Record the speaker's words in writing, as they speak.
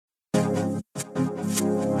Hi,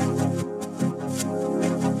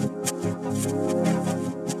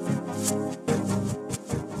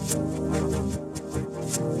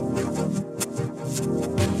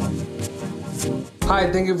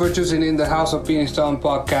 thank you for choosing in the House of Phoenix Town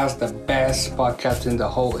podcast, the best podcast in the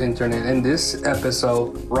whole internet. In this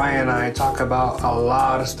episode, Ryan and I talk about a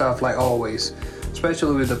lot of stuff like always,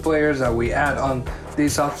 especially with the players that we add on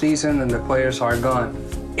this offseason and the players are gone.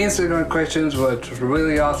 Instagram questions was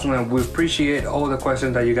really awesome, and we appreciate all the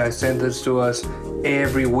questions that you guys send us to us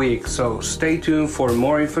every week. So stay tuned for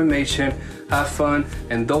more information, have fun,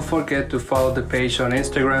 and don't forget to follow the page on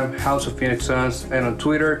Instagram, House of Phoenix Suns, and on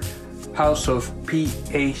Twitter, House of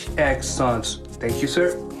PHX Suns. Thank you,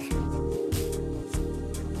 sir.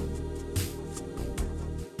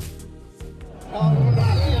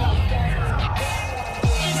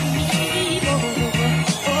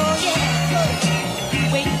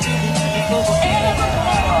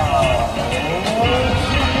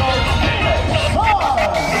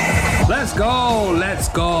 Let's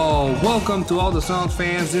go. Welcome to all the Suns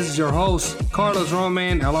fans. This is your host, Carlos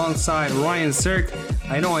Roman, alongside Ryan Sirk.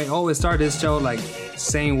 I know I always start this show like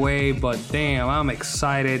same way, but damn, I'm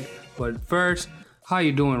excited. But first, how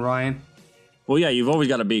you doing, Ryan? Well, yeah, you've always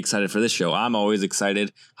got to be excited for this show. I'm always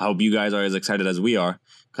excited. I hope you guys are as excited as we are,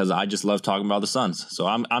 because I just love talking about the Suns. So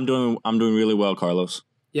I'm doing really well, Carlos.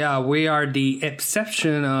 Yeah, we are the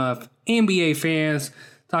exception of NBA fans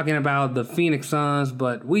talking about the Phoenix Suns,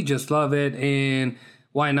 but we just love it. And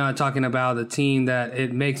why not talking about the team that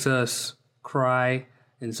it makes us cry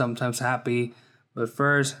and sometimes happy. But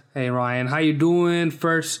first, hey Ryan, how you doing?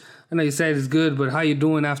 First, I know you said it's good, but how you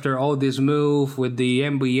doing after all this move with the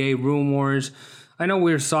NBA rumors? I know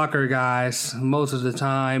we're soccer guys most of the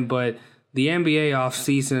time, but the NBA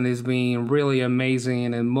offseason is being really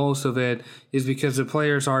amazing, and most of it is because the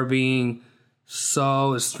players are being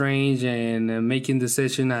so strange and making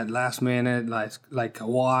decisions at last minute, like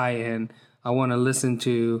Kawhi, and I want to listen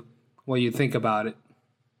to what you think about it.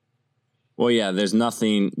 Well, yeah, there's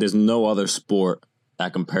no other sport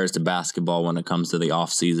that compares to basketball when it comes to the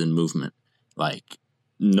off-season movement. Like,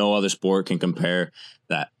 no other sport can compare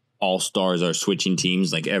that all-stars are switching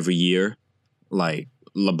teams like every year. Like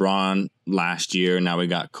LeBron last year, now we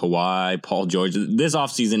got Kawhi, Paul George. This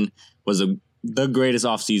offseason was the greatest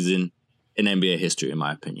offseason in NBA history, in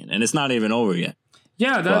my opinion. And it's not even over yet.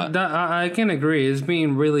 Yeah, that I can agree. It's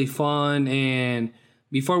been really fun. And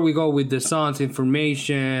before we go with the Suns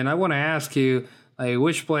information, I want to ask you, like,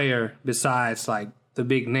 which player besides like the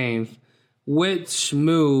big names, which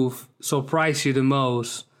move surprised you the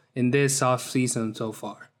most in this offseason so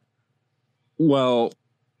far? Well,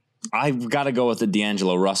 I've got to go with the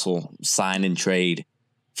D'Angelo Russell sign and trade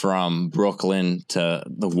from Brooklyn to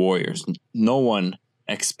the Warriors. No one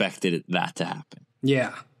expected that to happen.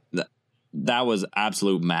 Yeah. That was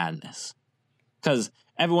absolute madness. Because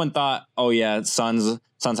everyone thought, oh yeah, Suns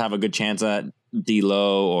have a good chance at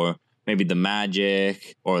D'Lo or maybe the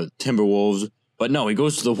Magic or Timberwolves. But no, he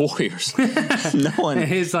goes to the Warriors. We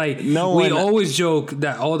always joke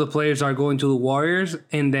that all the players are going to the Warriors,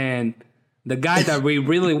 and then the guy that we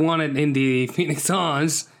really wanted in the Phoenix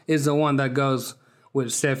Suns is the one that goes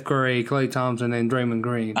with Steph Curry, Klay Thompson, and Draymond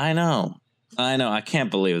Green. I know. I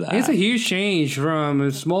can't believe that. It's a huge change from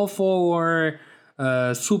a small forward,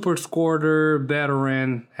 super scorer,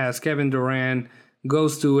 veteran, as Kevin Durant,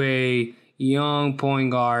 goes to a young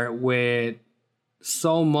point guard with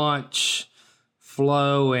so much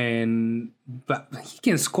flow, but he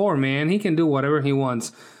can score, man. He can do whatever he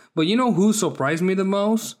wants. But you know who surprised me the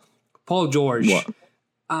most? Paul George. What?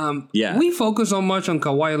 Yeah. We focus so much on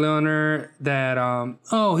Kawhi Leonard that,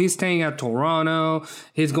 he's staying at Toronto.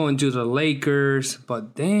 He's going to the Lakers.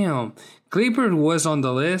 But damn, Clippers was on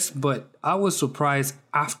the list, but I was surprised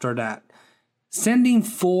after that. Sending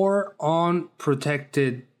 4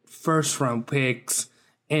 unprotected first-round picks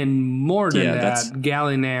and more than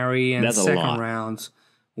Gallinari and second rounds.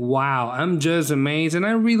 Wow, I'm just amazed, and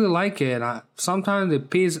I really like it. Sometimes it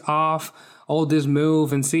pisses off all this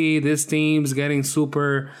move and see this team's getting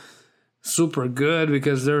super good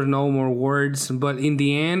because there's no more words. But in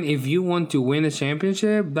the end, if you want to win a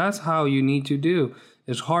championship, that's how you need to do.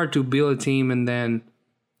 It's hard to build a team and then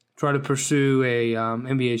try to pursue a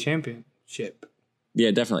NBA championship.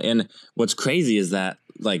 Yeah, definitely. And what's crazy is that,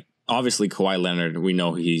 like, obviously Kawhi Leonard, we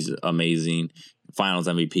know he's amazing, Finals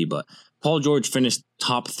MVP, but Paul George finished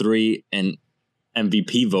top 3 in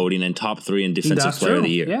MVP voting and top 3 in Defensive Player of the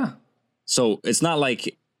Year. Yeah. So it's not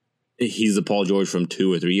like he's the Paul George from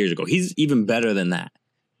 2 or 3 years ago. He's even better than that.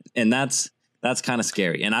 And that's kind of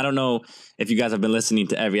scary. And I don't know if you guys have been listening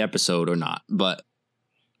to every episode or not, but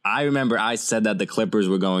I remember I said that the Clippers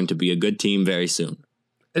were going to be a good team very soon.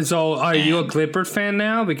 And so, are you a Clippers fan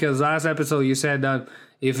now? Because last episode you said that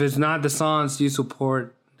if it's not the Suns, you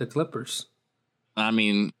support the Clippers. I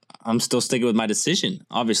mean, I'm still sticking with my decision,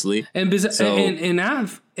 obviously. And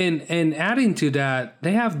adding to that,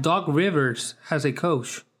 they have Doc Rivers as a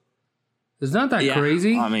coach. Is not that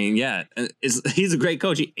crazy? I mean, yeah, he's a great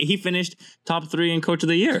coach. He finished top 3 in Coach of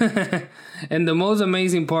the Year. And the most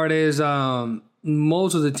amazing part is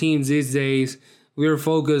most of the teams these days, we're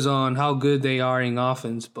focused on how good they are in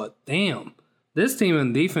offense. But damn, this team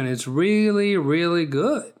in defense is really, really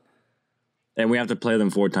good. And we have to play them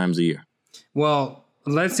 4 times a year. Well,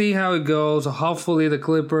 let's see how it goes. Hopefully the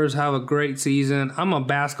Clippers have a great season. I'm a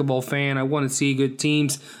basketball fan. I want to see good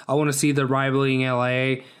teams. I want to see the rivalry in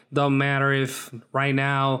LA. Don't matter if right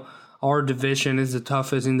now our division is the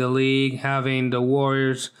toughest in the league. Having the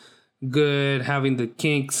Warriors good, having the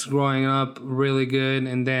Kings growing up really good,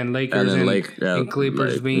 and then Lakers and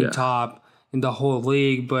Clippers being top in the whole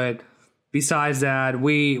league. But besides that,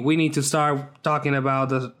 we need to start talking about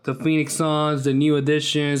the Phoenix Suns, the new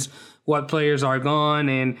additions, what players are gone,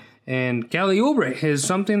 and Kelly Oubre is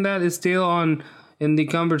something that is still in the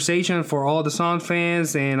conversation for all the Suns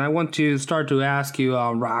fans. And I want to start to ask you,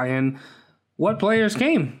 Ryan, what players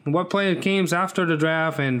came? What player came after the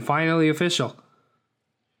draft and finally official?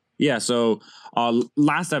 Yeah, so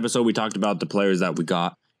last episode we talked about the players that we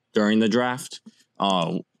got during the draft.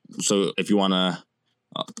 So if you want to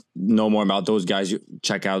know more about those guys, you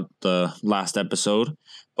check out the last episode.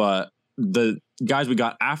 But the guys we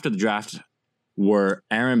got after the draft were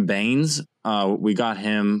Aaron Baines. We got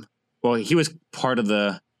him. Well, he was part of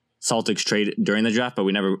the Celtics trade during the draft, but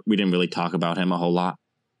we didn't really talk about him a whole lot.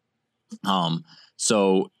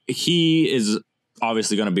 So he is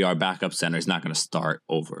obviously going to be our backup center. He's not going to start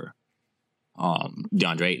over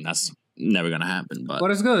DeAndre Ayton. That's never going to happen. But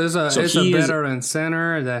what is good is a veteran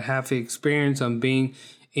center that have the experience on being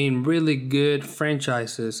in really good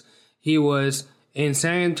franchises. He was in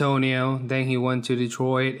San Antonio, then he went to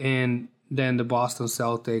Detroit, and then the Boston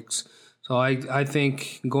Celtics. So I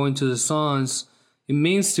think going to the Suns, it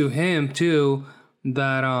means to him too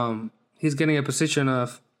that he's getting a position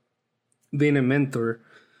of being a mentor,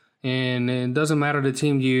 and it doesn't matter the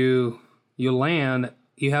team you land,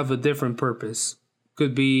 you have a different purpose.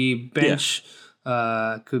 Could be bench,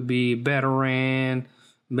 could be veteran,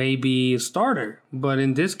 maybe starter. But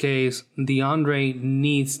in this case, DeAndre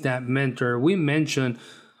needs that mentor. We mentioned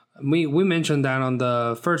that on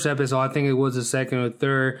the first episode. I think it was the second or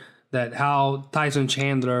third, that how Tyson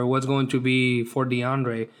Chandler was going to be for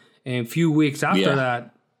DeAndre. And a few weeks after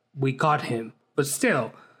that, we caught him. But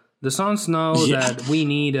still, the Suns know that we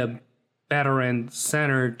need a veteran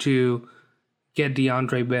center to get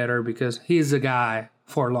DeAndre better because he's the guy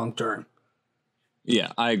for long term.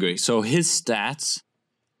 Yeah, I agree. So his stats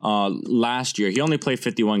last year, he only played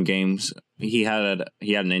 51 games. He had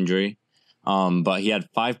an injury, but he had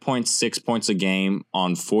 5.6 points a game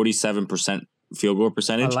on 47% field goal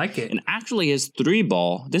percentage. I like it. And actually his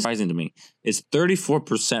 3-ball, this is surprising to me, is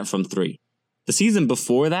 34% from 3. The season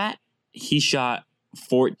before that, he shot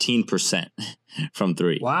 14% from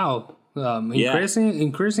 3. Wow. Increasing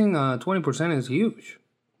 20% is huge.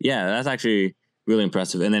 Yeah, that's actually really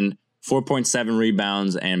impressive. And then 4.7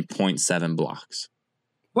 rebounds and 0.7 blocks.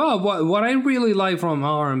 Well, what I really like from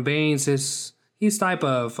Aaron Baines is he's type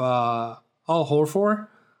of Al Horford,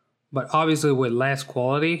 but obviously with less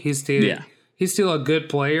quality. He's still a good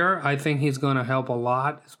player. I think he's going to help a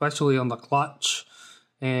lot, especially on the clutch.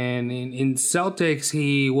 And in Celtics,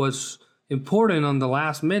 he was important on the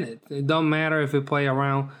last minute. It don't matter if he play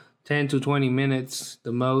around 10 to 20 minutes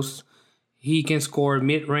the most. He can score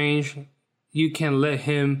mid-range. You can let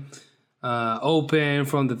him open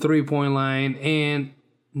from the three-point line, and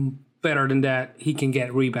better than that, he can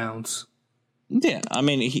get rebounds. Yeah, I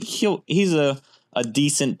mean, he's a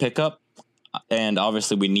decent pickup, and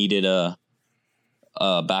obviously we needed a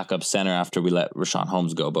backup center after we let Richaun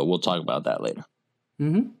Holmes go, but we'll talk about that later.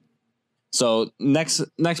 Mm-hmm. So next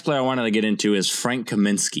player I wanted to get into is Frank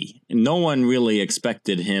Kaminsky. No one really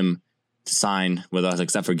expected him to sign with us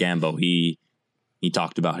except for Gambo. He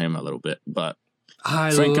talked about him a little bit, but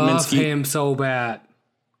I love him so bad.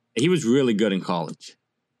 He was really good in college.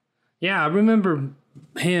 Yeah, I remember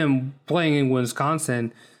him playing in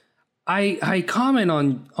Wisconsin. I comment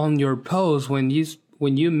on your post when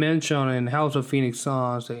you mentioned in House of Phoenix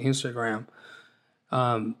Suns Instagram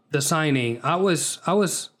the signing. I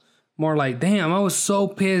was more like, damn, I was so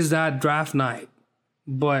pissed that draft night.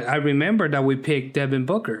 But I remember that we picked Devin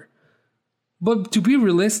Booker. But to be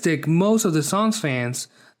realistic, most of the Suns fans,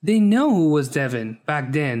 they know who was Devin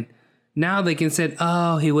back then. Now they can say,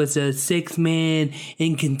 oh, he was a sixth man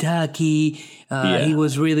in Kentucky. Yeah. He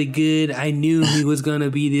was really good. I knew he was going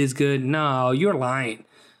to be this good. No, you're lying.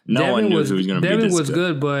 No one knew he was going to be Devin this was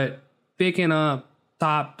good, but picking up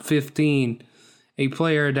top 15, a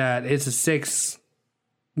player that is a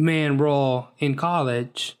six-man role in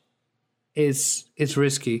college, it's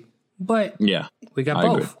risky. But yeah, we got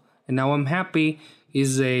both. Agree. And now I'm happy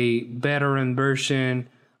he's a veteran version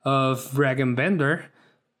of Dragon Bender.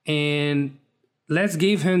 And let's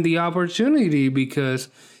give him the opportunity because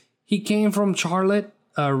he came from Charlotte,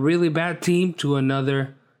 a really bad team, to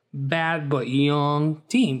another bad but young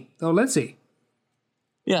team. So let's see.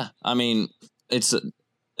 Yeah, I mean, it's an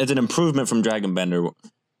improvement from Dragon Bender,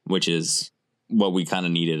 which is what we kind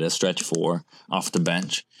of needed a stretch for off the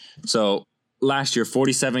bench. So last year,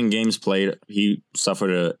 47 games played. He suffered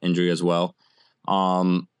an injury as well.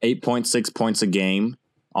 8.6 points a game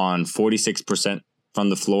on 46% from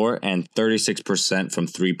the floor and 36% from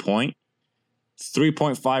 3-point.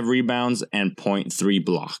 3.5 rebounds and 0.3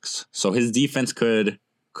 blocks. So his defense could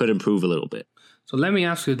improve a little bit. So let me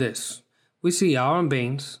ask you this. We see Aaron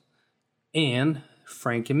Baines and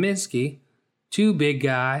Frank Kaminsky, two big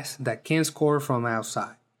guys that can score from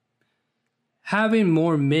outside. Having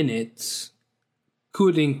more minutes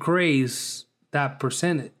could increase that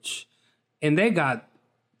percentage. And they got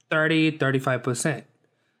 30, 35%.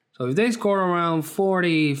 So if they score around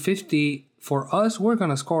 40, 50, for us, we're going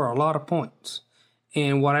to score a lot of points.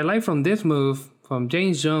 And what I like from this move, from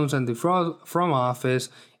James Jones and the front office,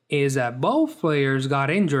 is that both players got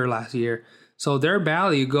injured last year. So their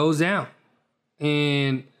value goes down.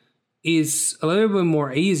 And it's a little bit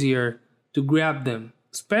more easier to grab them,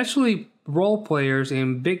 especially role players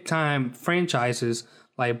in big-time franchises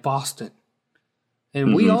like Boston.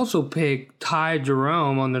 And we also picked Ty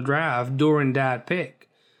Jerome on the draft during that pick.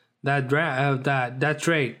 That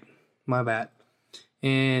trade, my bad.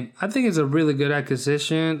 And I think it's a really good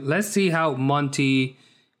acquisition. Let's see how Monty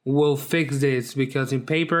will fix this because in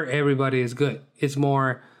paper, everybody is good. It's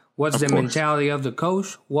more what's the mentality of the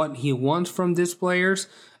coach, what he wants from these players,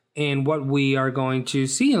 and what we are going to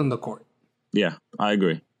see on the court. Yeah, I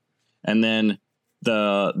agree. And then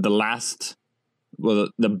the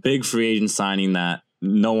big free agent signing that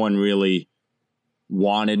no one really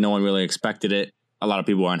wanted, no one really expected it. A lot of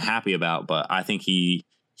people are unhappy about, but I think he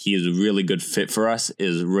is a really good fit for us,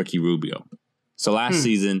 is Ricky Rubio. So last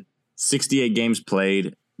season, 68 games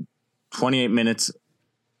played, 28 minutes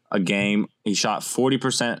a game. He shot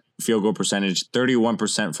 40% field goal percentage,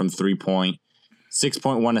 31% from 3-point,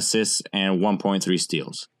 6.1 assists, and 1.3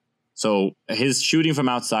 steals. So his shooting from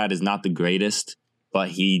outside is not the greatest, but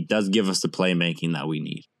he does give us the playmaking that we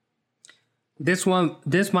need. This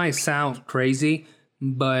might sound crazy,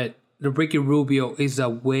 but the Ricky Rubio is a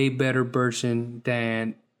way better version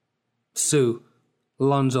than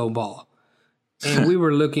Lonzo Ball. And we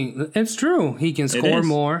were looking, it's true. He can score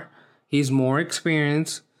more. He's more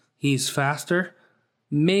experienced. He's faster.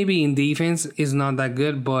 Maybe in defense is not that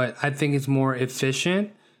good, but I think it's more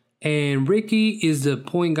efficient. And Ricky is the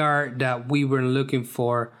point guard that we were looking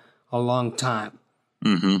for a long time.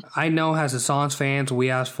 Mm-hmm. I know as a Suns fans, we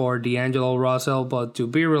asked for D'Angelo Russell, but to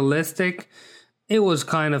be realistic, it was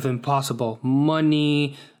kind of impossible.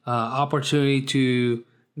 Money, opportunity to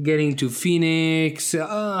getting to Phoenix,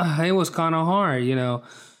 it was kind of hard,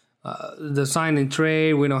 the sign and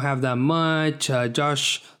trade, we don't have that much.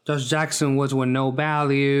 Josh Jackson was with no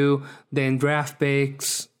value. Then draft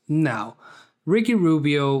picks. Now, Ricky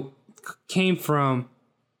Rubio came from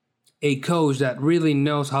a coach that really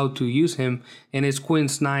knows how to use him, and it's Quinn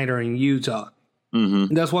Snyder in Utah.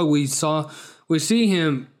 Mm-hmm. That's why we see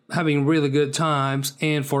him having really good times.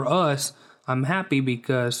 And for us, I'm happy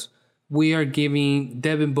because we are giving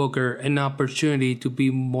Devin Booker an opportunity to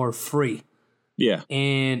be more free. Yeah.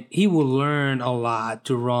 And he will learn a lot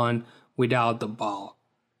to run without the ball.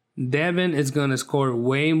 Devin is going to score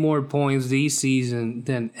way more points this season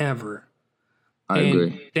than ever. I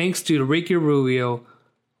agree. Thanks to Ricky Rubio,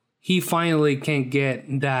 he finally can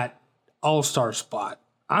get that all-star spot.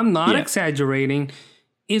 I'm not exaggerating.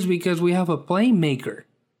 It's because we have a playmaker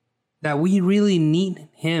that we really need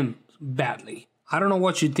him badly. I don't know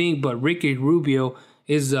what you think, but Ricky Rubio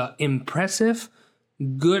is an impressive,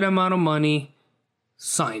 good amount of money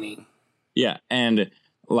signing. Yeah, and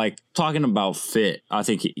talking about fit, I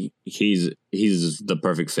think he's the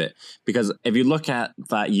perfect fit because if you look at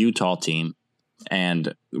that Utah team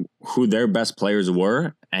and who their best players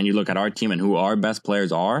were, and you look at our team and who our best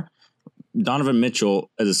players are, Donovan Mitchell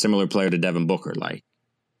is a similar player to Devin Booker.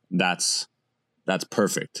 That's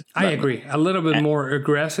perfect. I agree. A little bit more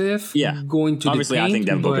aggressive. Yeah, going to obviously, the paint, I think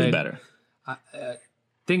Devin Booker is better.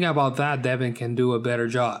 Think about that. Devin can do a better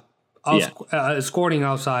job. Scoring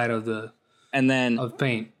outside of the and then of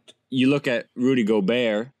paint. You look at Rudy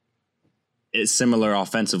Gobert. It's similar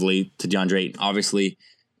offensively to DeAndre Ayton. Obviously,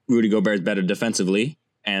 Rudy Gobert is better defensively,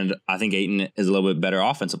 and I think Ayton is a little bit better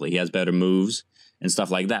offensively. He has better moves and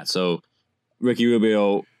stuff like that. So Ricky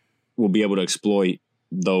Rubio will be able to exploit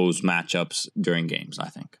those matchups during games, I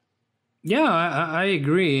think. Yeah, I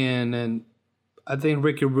agree, and I think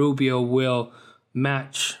Ricky Rubio will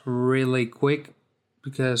match really quick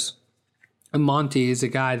because Monty is a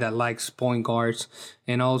guy that likes point guards,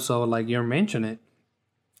 and also, like you're mentioning it,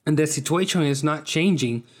 and the situation is not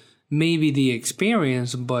changing. Maybe the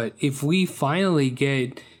experience, but if we finally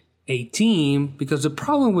get a team, because the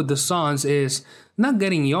problem with the Suns is not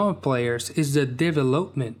getting young players, is the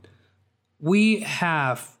development. We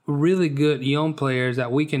have really good young players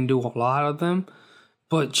that we can do a lot of them,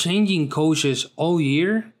 but changing coaches all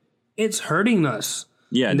year, it's hurting us.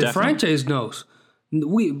 Yeah, and the franchise knows.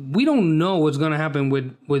 We don't know what's gonna happen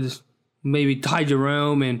with maybe Ty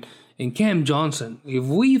Jerome and Cam Johnson. If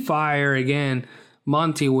we fire again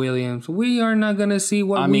Monty Williams, we are not gonna see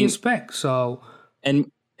what we expect. So, and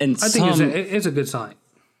I think it's a good sign.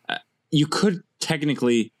 You could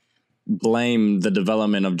technically blame the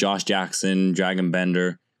development of Josh Jackson, Dragon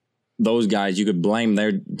Bender, those guys. You could blame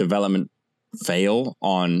their development fail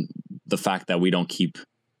on the fact that we don't keep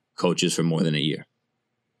coaches for more than a year.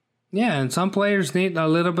 Yeah, and some players need a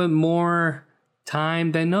little bit more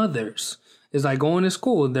time than others. It's like going to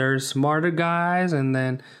school. There's smarter guys, and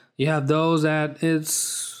then you have those that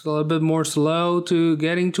it's a little bit more slow to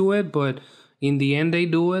getting to it, but in the end they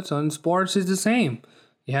do it. So in sports, it's the same.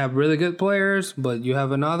 You have really good players, but you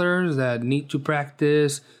have others that need to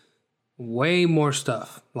practice way more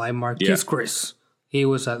stuff, like Marquise Chris. He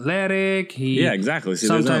was athletic. Exactly. See,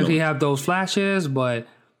 sometimes he have those flashes, but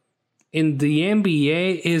in the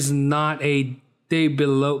NBA is not a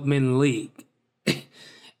development league.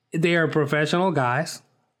 They are professional guys,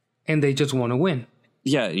 and they just want to win.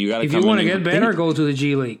 Yeah, you got to. If you want to get better, go to the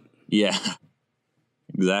G League. Yeah,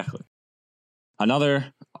 exactly.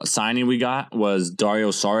 Another signing we got was Dario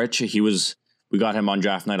Saric. We got him on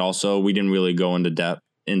draft night. Also, we didn't really go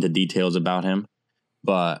into details about him,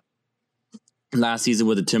 but last season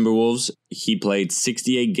with the Timberwolves, he played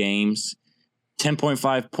 68 games,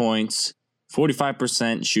 10.5 points,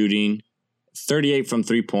 45% shooting, 38 from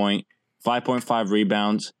 3-point, 5.5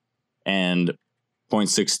 rebounds, and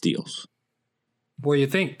 0.6 steals. What do you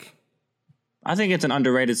think? I think it's an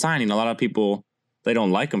underrated signing. A lot of people, they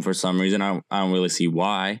don't like him for some reason. I don't really see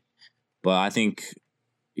why, but I think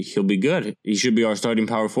he'll be good. He should be our starting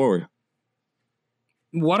power forward.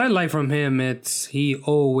 What I like from him, it's he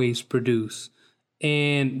always produce.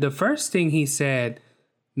 And the first thing he said,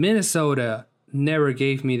 Minnesota never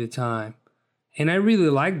gave me the time. And I really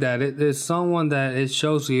like that. It's someone that it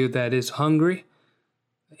shows you that is hungry.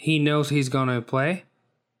 He knows he's going to play.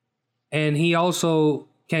 And he also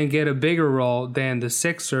can get a bigger role than the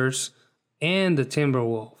Sixers and the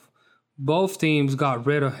Timberwolves. Both teams got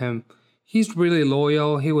rid of him. He's really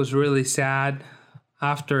loyal. He was really sad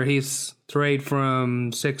after his trade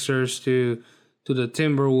from Sixers to the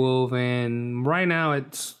Timberwolves. And right now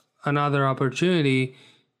it's another opportunity.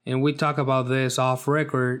 And we talk about this off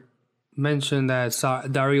record. Mentioned that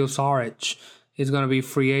Dario Saric is going to be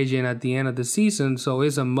free agent at the end of the season. So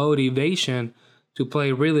it's a motivation to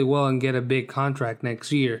play really well and get a big contract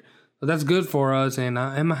next year. So that's good for us. And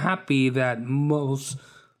I'm happy that most,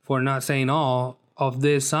 for not saying all, of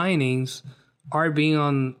these signings are being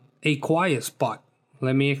on a quiet spot.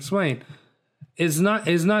 Let me explain. It's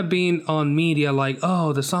not being on media like,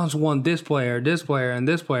 oh, the Suns want this player, and this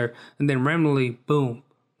player, and then randomly, boom.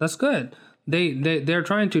 That's good. They're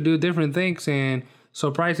trying to do different things and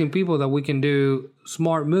surprising people that we can do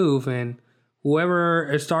smart move. And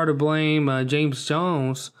whoever started to blame James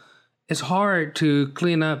Jones, it's hard to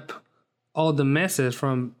clean up all the messes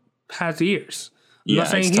from past years. I'm not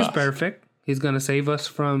saying he's perfect. He's going to save us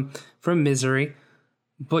from misery.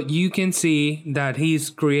 But you can see that he's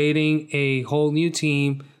creating a whole new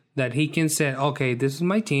team that he can say, okay, this is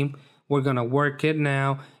my team. We're going to work it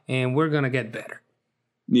now, and we're going to get better.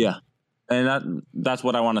 Yeah. And that's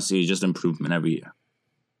what I want to see, just improvement every year.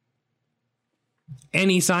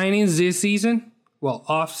 Any signings this season? Well,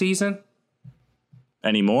 off season?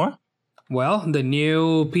 Any more? Well, the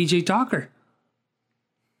new PJ Tucker.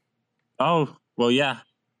 Oh, well, yeah,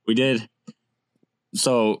 we did.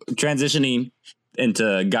 So transitioning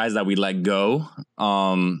into guys that we let go.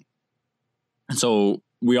 So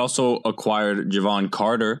we also acquired Javon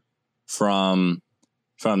Carter from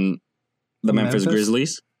the Memphis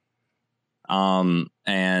Grizzlies.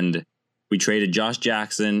 And We traded Josh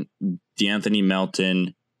Jackson, DeAnthony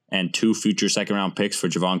Melton, and 2 future second-round picks for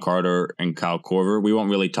Javon Carter and Kyle Korver. We won't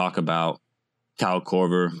really talk about Kyle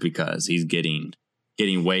Korver because he's getting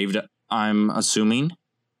waived, I'm assuming.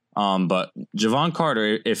 But Javon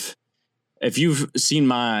Carter, if you've seen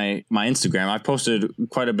my Instagram, I've posted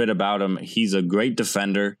quite a bit about him. He's a great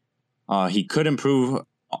defender. He could improve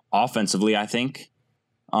offensively, I think.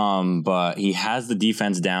 But he has the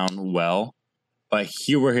defense down well. But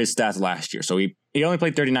here were his stats last year. So he only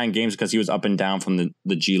played 39 games because he was up and down from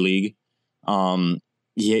the G League.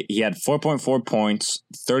 He had 4.4 points,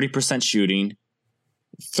 30% shooting,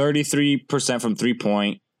 33% from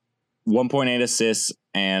 3-point, 1.8 assists,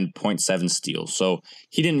 and 0.7 steals. So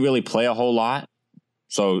he didn't really play a whole lot.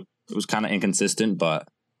 So it was kind of inconsistent, but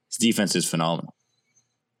his defense is phenomenal.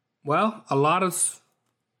 Well, a lot of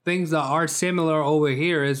things that are similar over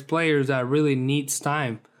here is players that really needs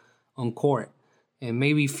time on court. And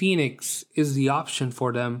maybe Phoenix is the option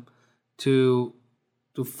for them to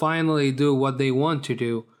finally do what they want to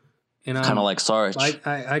do. And kind of like Saric.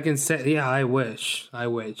 I can say, yeah, I wish.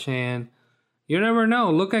 And you never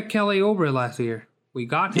know. Look at Kelly Oubre last year. We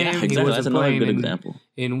got him. Yeah, exactly. He was That's another playing good example.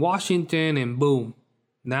 In Washington, and boom.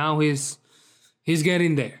 Now he's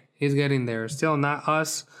getting there. He's getting there. Still not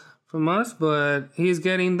from us, but he's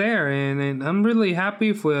getting there. And I'm really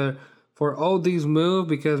happy for all these moves,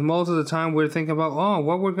 because most of the time we're thinking about,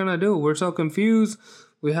 what we're going to do. We're so confused.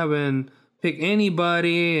 We haven't picked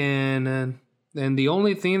anybody. And the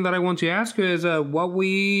only thing that I want to ask you is what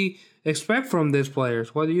we expect from these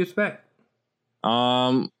players. What do you expect?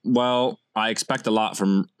 Well, I expect a lot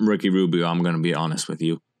from Ricky Rubio. I'm going to be honest with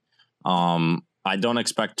you. I don't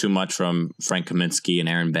expect too much from Frank Kaminsky and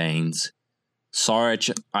Aaron Baines.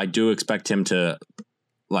 Saric, I do expect him to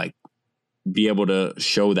be able to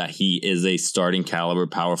show that he is a starting caliber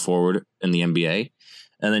power forward in the NBA.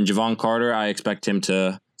 And then Javon Carter, I expect him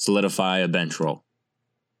to solidify a bench role.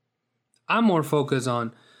 I'm more focused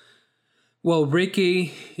on,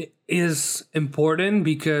 Ricky is important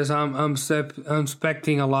because I'm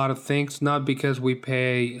expecting a lot of things, not because we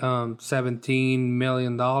pay $17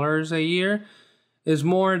 million a year. It's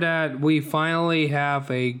more that we finally have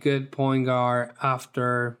a good point guard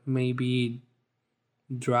after maybe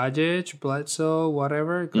Dragic, Bledsoe,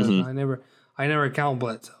 whatever. Because I never count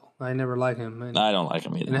Bledsoe. I never like him. I don't like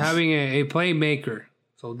him either. And having a playmaker.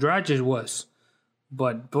 So Dragic was.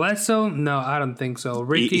 But Bledsoe, no, I don't think so.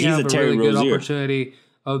 Ricky has a really good opportunity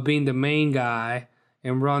of being the main guy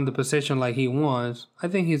and run the position like he wants. I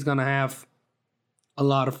think he's going to have a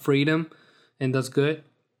lot of freedom, and that's good.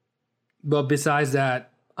 But besides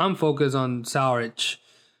that, I'm focused on Saric.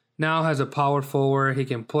 Now has a power forward. He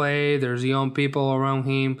can play. There's young people around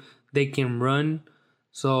him. They can run.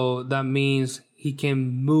 So that means he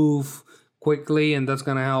can move quickly, and that's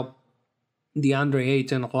going to help DeAndre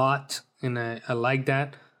Ayton a lot. And I like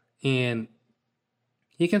that. And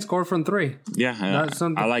he can score from 3. Yeah,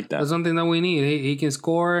 I like that. That's something that we need. He can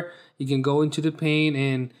score. He can go into the paint.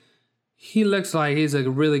 And he looks like he's a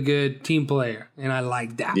really good team player. And I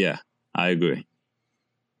like that. Yeah, I agree.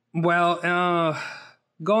 Well,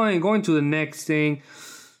 going to the next thing,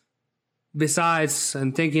 besides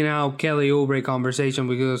and taking out Kelly Oubre conversation,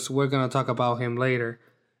 because we're going to talk about him later.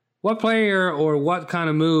 What player or what kind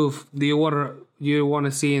of move do you want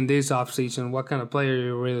to see in this offseason? What kind of player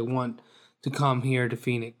you really want to come here to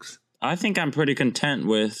Phoenix? I think I'm pretty content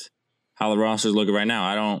with how the roster's looking right now.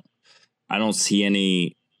 I don't see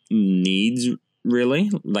any needs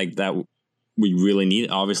really like that we really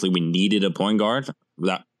need. Obviously, we needed a point guard.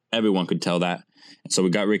 That everyone could tell that. So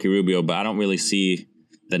we got Ricky Rubio, but I don't really see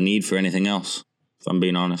the need for anything else, if I'm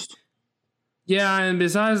being honest. Yeah, and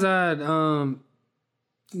besides that,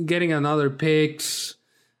 getting another picks,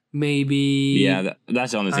 maybe. Yeah,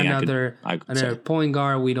 that's the only thing another say. Point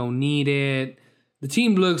guard. We don't need it. The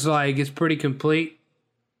team looks like it's pretty complete.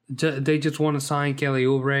 They just want to sign Kelly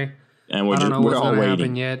Oubre. And I don't know what's going to waiting.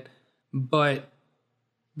 happen yet. But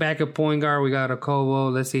backup point guard, we got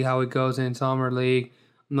Okobo. Let's see how it goes in Summer League.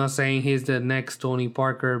 I'm not saying he's the next Tony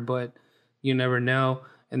Parker, but you never know.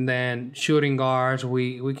 And then shooting guards,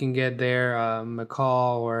 we can get there.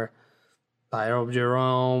 McCall or Tyrell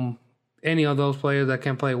Jerome. Any of those players that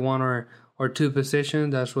can play one or two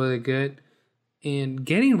positions, that's really good. And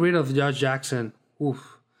getting rid of Josh Jackson,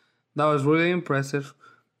 that was really impressive.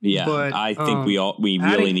 Yeah, but, I think we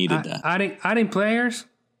really needed that. Adding players,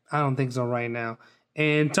 I don't think so right now.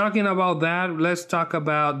 And talking about that, let's talk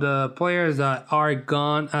about the players that are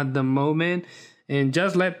gone at the moment. And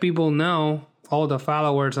just let people know, all the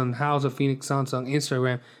followers on House of Phoenix Suns on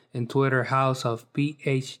Instagram and Twitter, House of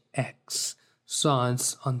PHX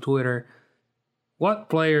Suns on Twitter. what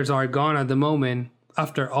players are gone at the moment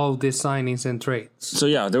after all these signings and trades? So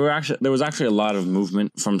yeah, there was actually a lot of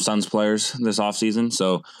movement from Suns players this offseason.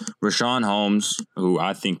 So Rashawn Holmes, who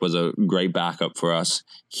I think was a great backup for us,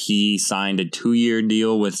 he signed a 2-year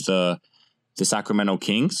deal with the Sacramento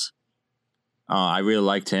Kings. I really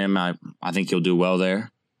liked him. I think he'll do well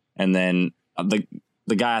there. And then the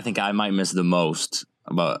guy I think I might miss the most,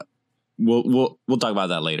 but we'll talk about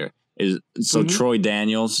that later. Troy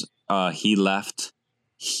Daniels, he left.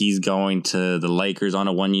 He's going to the Lakers on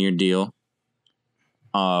a 1-year deal.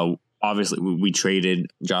 Obviously, we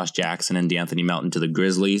traded Josh Jackson and DeAnthony Melton to the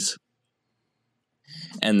Grizzlies.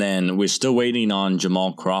 And then we're still waiting on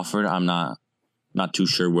Jamal Crawford. I'm not too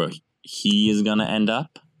sure where he is going to end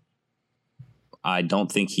up. I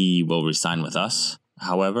don't think he will resign with us,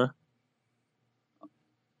 however.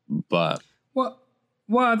 But well,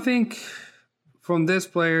 I think from these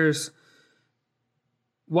players,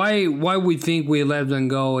 why we think we let them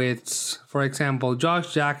go, it's, for example,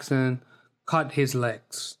 Josh Jackson cut his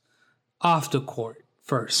legs off the court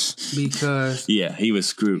first because yeah, he was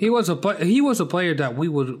screwed. He was a player that we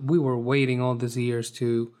were waiting all these years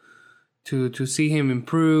to see him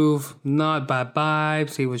improve. Not bad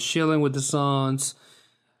vibes. He was chilling with the Suns.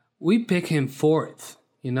 We pick him fourth,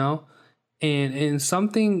 and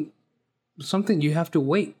something you have to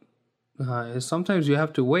wait. Sometimes you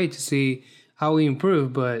have to wait to see how he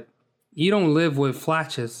improved, but you don't live with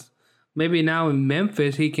flashes. Maybe now in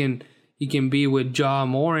Memphis he can be with Ja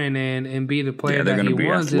Morant and be the player that he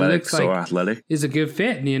wants. Athletic, it looks like athletic. It's a good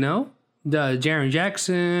fit, The Jaren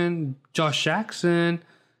Jackson, Josh Jackson,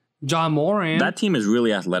 Ja Morant. That team is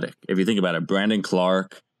really athletic. If you think about it, Brandon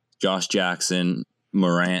Clark, Josh Jackson,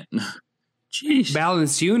 Morant. Jeez.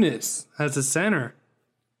 Valanciunas as a center.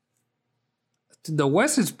 The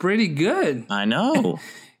West is pretty good. I know.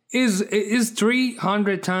 is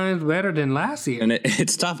 300 times better than last year. And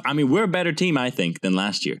it's tough. I mean, we're a better team, I think, than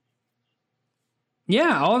last year.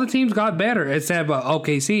 Yeah, all the teams got better except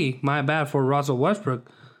OKC. My bad for Russell Westbrook.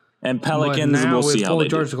 And Pelicans, we'll see how they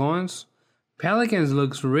George do. Goins, Pelicans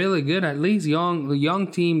looks really good. At least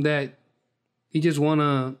young team that you just want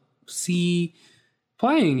to see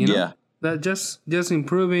playing. Yeah. That just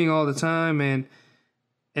improving all the time,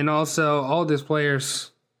 and also all these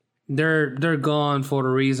players, they're gone for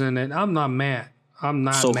a reason, and I'm not mad. I'm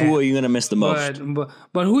not. So mad. Who are you gonna miss the most?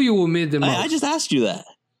 But who you will miss the most? I just asked you that.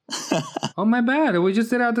 Oh, my bad. We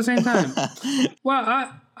just did it at the same time.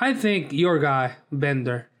 Well, I think your guy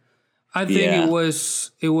Bender. I think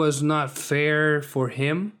it was not fair for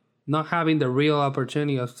him not having the real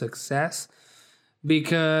opportunity of success,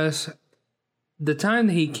 because the time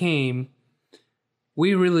he came,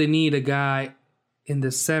 we really need a guy in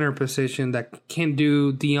the center position that can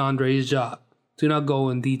do DeAndre's job. Do not go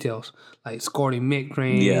in details like scoring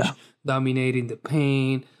mid-range, dominating the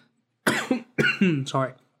paint,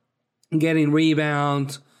 sorry, getting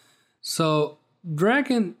rebounds. So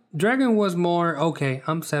Dragon was more, okay,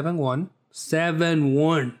 I'm 7-1.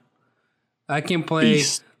 7-1. I can play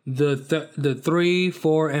the 3,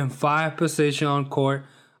 4, and 5 position on court.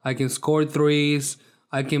 I can score threes.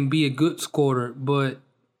 I can be a good scorer, but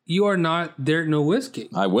you are not Dirk Nowitzki.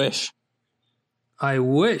 I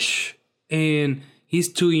wish. And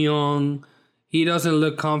he's too young. He doesn't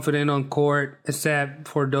look confident on court, except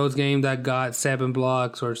for those games that got 7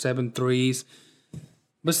 blocks or 7 threes.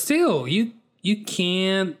 But still, you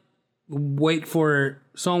can't wait for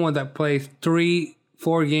someone that plays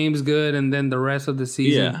 3-4 games good and then the rest of the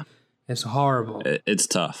season is horrible. It's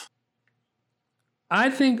tough. I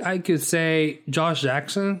think I could say Josh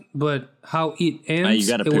Jackson, but how it ends, you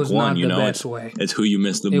gotta it pick was one, not the best way. It's who you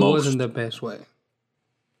miss the most. It wasn't the best way.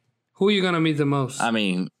 Who are you going to meet the most? I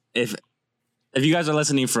mean, if you guys are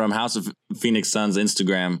listening from House of Phoenix Suns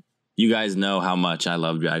Instagram, you guys know how much I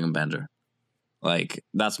love Dragon Bender. Like,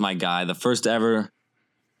 that's my guy. The first ever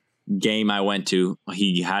game I went to,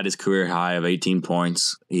 he had his career high of 18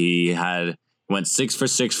 points. He went 6 for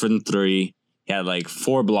 6 from 3. He had like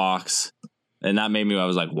 4 blocks. And that made me, I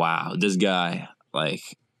was like, wow, this guy, like,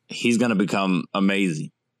 he's going to become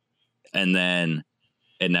amazing. And then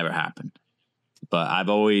it never happened. But I've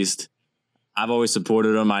always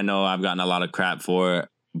supported him. I know I've gotten a lot of crap for it.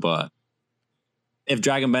 But if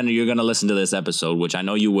Dragon Bender, you're going to listen to this episode, which I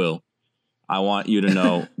know you will, I want you to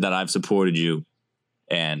know that I've supported you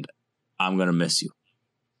and I'm going to miss you.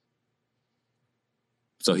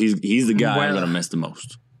 So he's the guy I'm going to miss the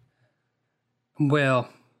most. Well,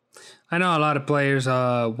 I know a lot of players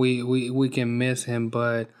we can miss him,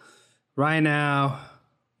 but right now,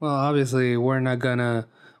 well, obviously we're not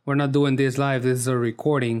doing this live. This is a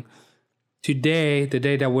recording. Today, the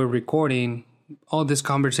day that we're recording, all this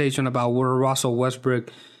conversation about Russell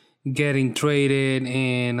Westbrook getting traded,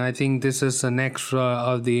 and I think this is an extra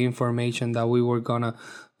of the information that we were gonna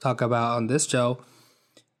talk about on this show.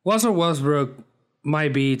 Russell Westbrook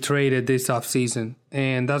might be traded this offseason,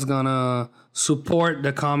 and that's gonna support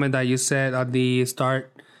the comment that you said at the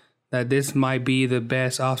start that this might be the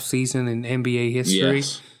best offseason in NBA history.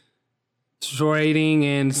 Yes. Trading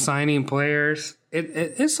and signing players.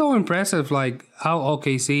 It's so impressive, like how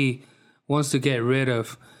OKC wants to get rid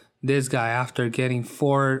of this guy after getting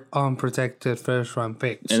 4 unprotected first-round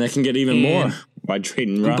picks. And they can get even more by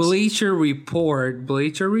trading Russ. Bleacher Report,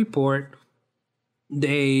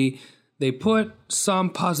 they put some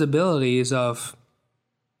possibilities of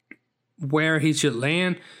where he should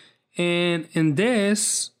land, and in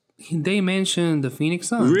this, they mentioned the Phoenix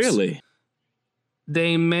Suns. Really?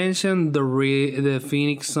 They mentioned the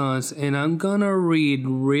Phoenix Suns, and I'm gonna read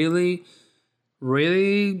really,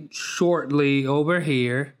 really shortly over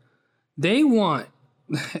here. They want.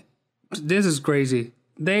 This is crazy.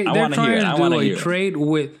 They're trying to do a trade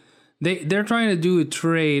with. They're trying to do a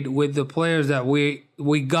trade with the players that we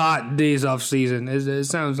got this offseason. It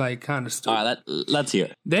sounds like kind of stupid. All right, let's hear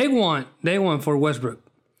it. They want for Westbrook,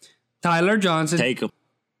 Tyler Johnson, Take him.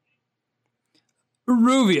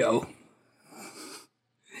 Rubio,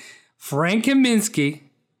 Frank Kaminsky,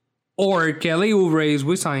 or Kelly Oubre, as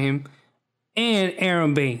we sign him, and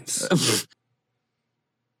Aaron Baines.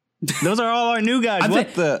 Those are all our new guys.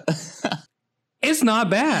 It's not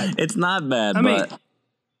bad. It's not bad, I mean,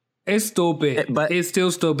 it's stupid. It's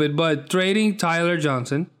still stupid. But trading Tyler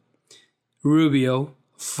Johnson, Rubio,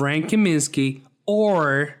 Frank Kaminsky,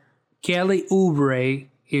 or Kelly Oubre,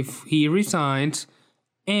 if he resigns,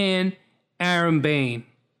 and Aaron Bain.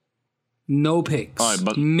 No picks. All right,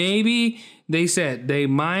 but maybe they said they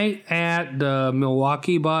might add the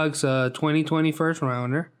Milwaukee Bucks 2020 first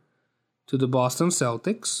rounder to the Boston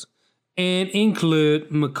Celtics and include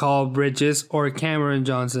McCall Bridges or Cameron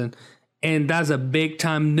Johnson. And that's a big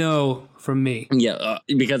time no from me. Yeah,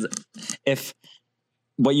 because if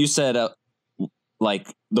what you said, like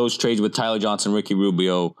those trades with Tyler Johnson, Ricky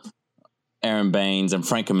Rubio, Aaron Baines, and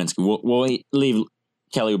Frank Kaminsky, we'll leave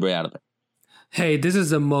Kelly Oubre out of it. Hey, this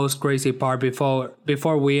is the most crazy part before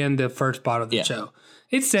we end the first part of the show.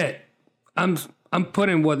 It said, I'm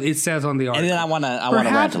putting what it says on the article. And then I want to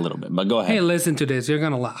rant a little bit, but go ahead. Hey, listen to this. You're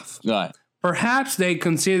going to laugh. Go ahead. Perhaps they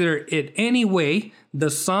consider it anyway. The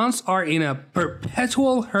Suns are in a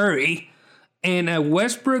perpetual hurry, and a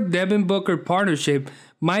Westbrook-Devin Booker partnership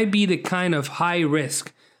might be the kind of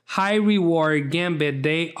high-risk, high-reward gambit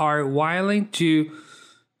they are willing to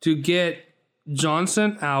get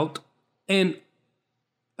Johnson out and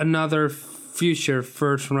another future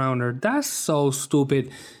first-rounder. That's so stupid.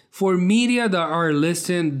 For media that are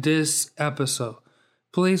listening this episode,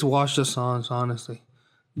 please watch the Suns, honestly.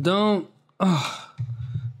 Don't...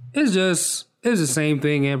 It's the same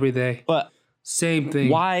thing every day. But same thing.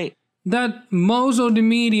 Why? That most of the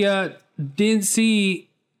media didn't see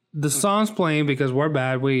the Suns playing because we're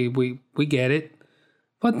bad. We get it.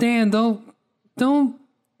 But then don't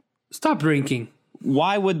stop drinking.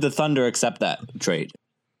 Why would the Thunder accept that trade?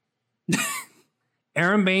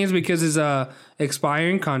 Aaron Baines because it's a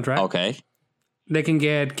expiring contract. Okay. They can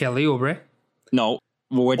get Kelly Oubre. No,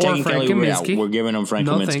 we're taking Kelly Oubre out. We're giving him Frank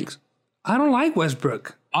Kaminsky. Thanks. I don't like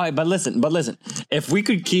Westbrook. All right, but listen. If we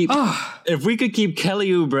could keep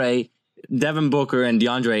Kelly Oubre, Devin Booker, and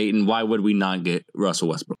DeAndre Ayton, why would we not get Russell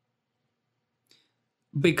Westbrook?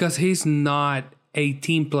 Because he's not a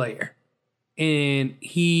team player, and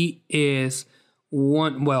he is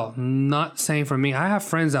one. Well, not saying for me. I have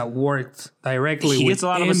friends that worked directly with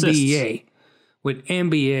NBA,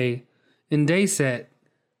 and they said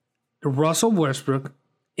Russell Westbrook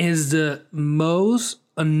is the most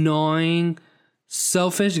annoying,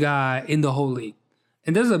 selfish guy in the whole league.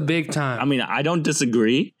 And this is a big time. I mean, I don't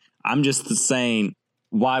disagree. I'm just saying,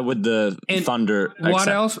 why would the Thunder accept? What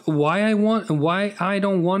else? Why I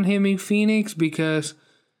don't want him in Phoenix? Because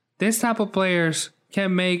this type of players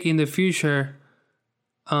can make in the future,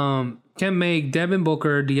 can make Devin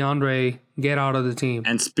Booker, DeAndre get out of the team.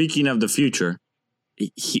 And speaking of the future,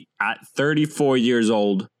 he, at 34 years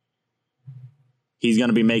old, he's going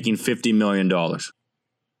to be making $50 million.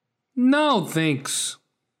 No, thanks.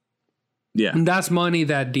 Yeah. And that's money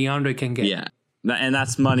that DeAndre can get. Yeah. And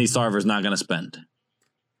that's money Sarver's not going to spend.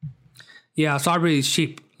 Yeah, Sarver is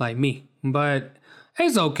cheap like me. But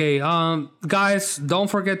it's okay. Guys, don't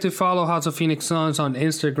forget to follow House of Phoenix Suns on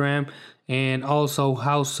Instagram and also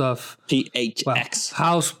House of PHX.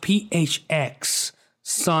 House PHX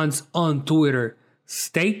Suns on Twitter.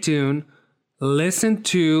 Stay tuned. Listen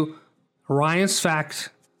to Ryan's Fact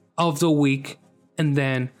of the Week and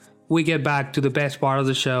then we get back to the best part of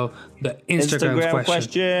the show, the Instagram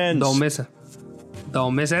question. Don't miss it.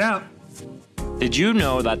 Don't miss it out. Did you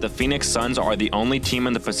know that the Phoenix Suns are the only team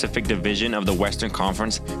in the Pacific Division of the Western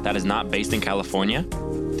Conference that is not based in California?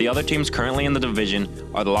 The other teams currently in the division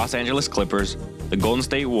are the Los Angeles Clippers, the Golden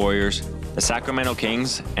State Warriors, the Sacramento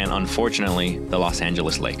Kings, and unfortunately, the Los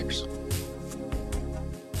Angeles Lakers.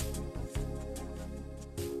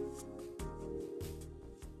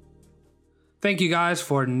 Thank you guys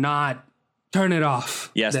for not turning it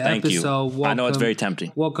off. Yes, thank you. I know it's very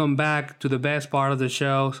tempting. Welcome back to the best part of the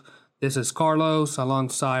show. This is Carlos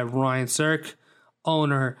alongside Ryan Cirk,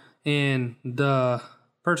 owner and the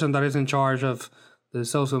person that is in charge of the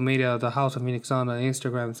social media, the House of Phoenix on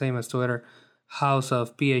Instagram, same as Twitter, House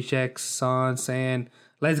of PHX Suns. And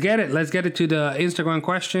let's get it. Let's get it to the Instagram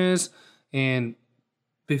questions. And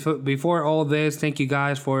before all this, thank you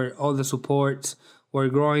guys for all the supports. We're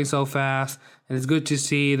growing so fast, and it's good to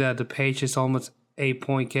see that the page is almost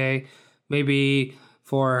 8.k. Maybe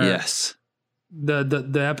for the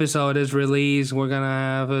episode is released, we're gonna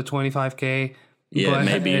have a 25k. Yeah, but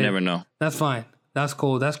maybe you never know. That's fine. That's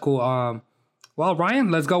cool. Well, Ryan,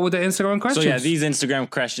 let's go with the Instagram questions. So yeah, these Instagram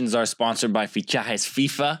questions are sponsored by Fichajes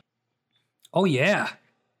FIFA. Oh yeah.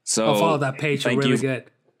 So I'll follow that page. Thank really good.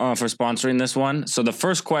 For sponsoring this one. So the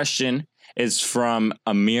first question is from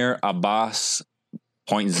Amir Abbas.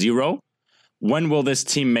 0.0. When will this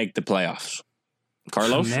team make the playoffs?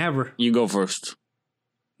 Carlos? Never. You go first.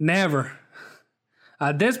 Never.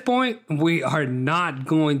 At this point, we are not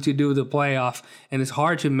going to do the playoff. And it's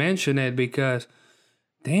hard to mention it because,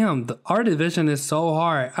 damn, our division is so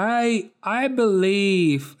hard. I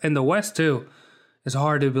believe, in the West too, it's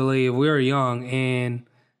hard to believe. We're young. And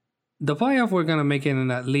the playoff, we're going to make it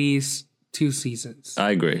in at least 2 seasons.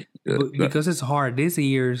 I agree. Because it's hard. This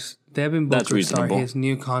year's Devin Booker started his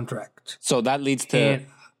new contract. So that leads to...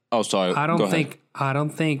 And sorry. I don't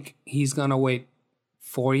think he's going to wait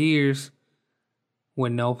 4 years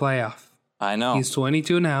with no playoff. I know. He's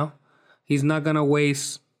 22 now. He's not going to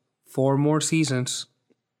waste 4 more seasons.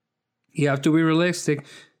 You have to be realistic.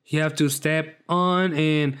 You have to step on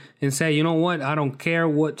and say, you know what? I don't care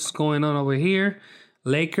what's going on over here.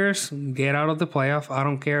 Lakers, get out of the playoff. I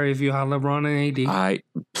don't care if you have LeBron and AD.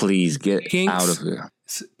 Please get out of here.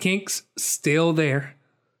 Kings still there,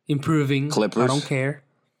 improving. Clippers. I don't care.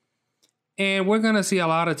 And we're going to see a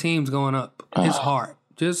lot of teams going up. It's hard.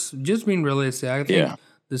 Just being realistic. I think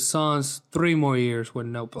the Suns 3 more years with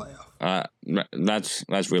no playoff.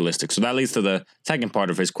 That's realistic. So that leads to the second part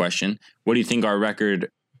of his question. What do you think our record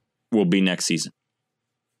will be next season?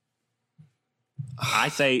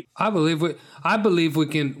 I believe we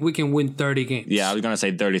can win 30 games. Yeah, I was gonna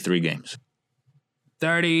say 33 games.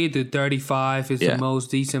 30 to 35 is the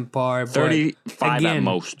most decent part. 35 again, at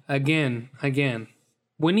most. Again,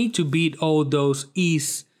 we need to beat all those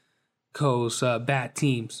East Coast bad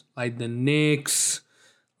teams like the Knicks,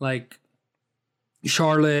 like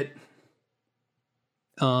Charlotte.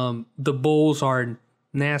 The Bulls are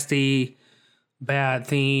nasty, bad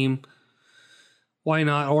team. Why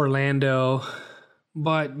not Orlando?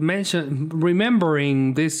 But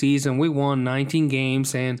remembering this season, we won 19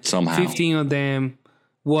 games and 15 of them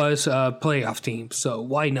was playoff teams. So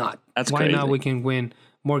why not? Why not? We can win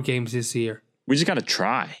more games this year. We just got to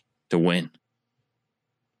try to win.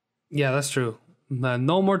 Yeah, that's true.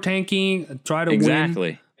 No more tanking. Try to win.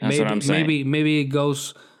 Exactly. That's what I'm saying. Maybe it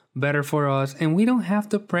goes better for us. And we don't have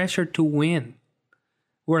the pressure to win.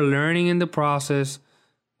 We're learning in the process,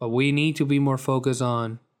 but we need to be more focused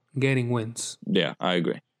on getting wins. Yeah, I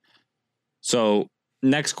agree. So,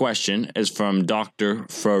 next question is from Dr.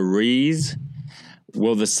 Fariz.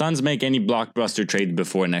 Will the Suns make any blockbuster trades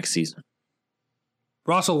before next season?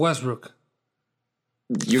 Russell Westbrook.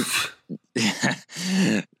 If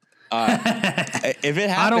it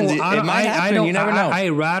happens, it might happen. You never know. I'd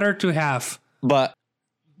rather to have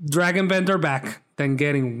Dragon Bender back than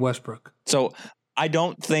getting Westbrook. So, I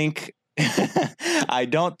don't think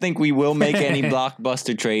we will make any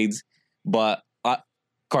blockbuster trades, but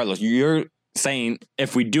Carlos, you're saying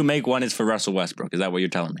if we do make one, it's for Russell Westbrook. Is that what you're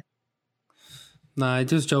telling me? Nah,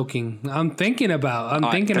 just joking. I'm thinking about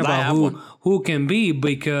who can be,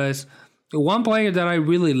 because one player that I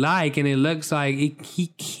really like and it looks like he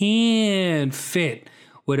can fit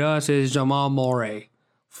with us is Jamal Murray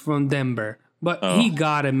from Denver, but he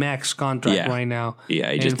got a max contract right now. Yeah,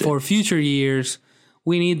 and for future years,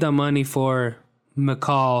 we need the money for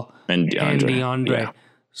McCall and DeAndre. Yeah.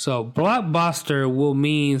 So blockbuster will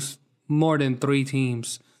mean more than 3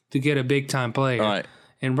 teams to get a big time player. All right.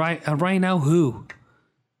 And right now, who?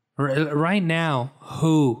 Right now,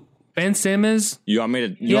 who? Ben Simmons? You want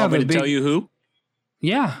me to tell you who?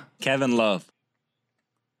 Yeah. Kevin Love.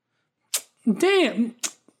 Damn.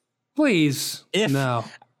 Please. No.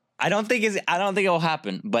 I don't think it will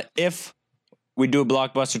happen. But if we do a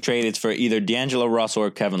blockbuster trade, it's for either D'Angelo Russell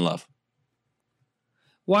or Kevin Love.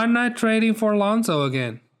 Why not trading for Alonso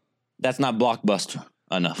again? That's not blockbuster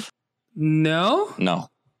enough. No? No.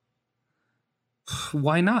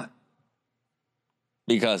 Why not?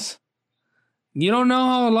 Because you don't know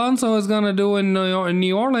how Alonso is going to do in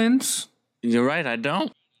New Orleans. You're right, I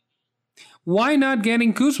don't. Why not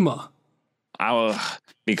getting Kuzma?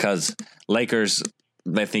 Because Lakers,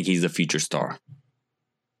 they think he's the future star.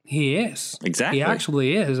 He is. Exactly. He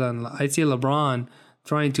actually is. And I see LeBron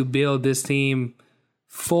trying to build this team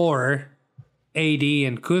for AD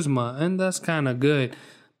and Kuzma, and that's kind of good.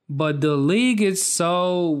 But the league is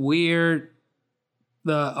so weird.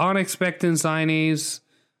 The unexpected signees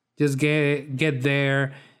just get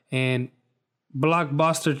there, and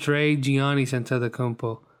blockbuster trade Giannis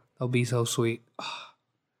Antetokounmpo. That'll be so sweet.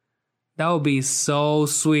 That would be so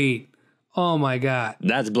sweet. Oh my God.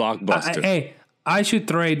 That's blockbuster. I should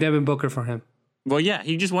trade Devin Booker for him. Well, yeah,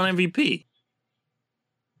 he just won MVP.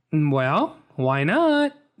 Well, why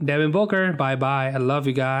not? Devin Booker, bye-bye. I love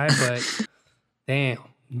you, guy, but damn,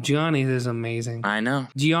 Giannis is amazing. I know.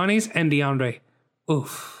 Giannis and DeAndre.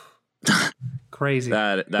 Oof. Crazy.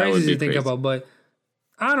 That crazy would be to think crazy. about, but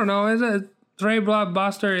I don't know. It's a trade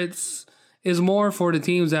blockbuster. It's more for the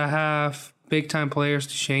teams that have big-time players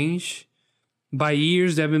to change. By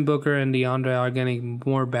years, Devin Booker and DeAndre are getting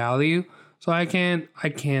more value. So I can't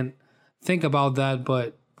think about that,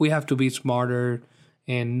 but we have to be smarter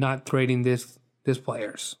and not trading these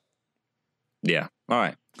players. Yeah. All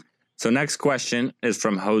right. So next question is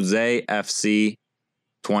from Jose FC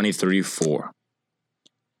 23-4.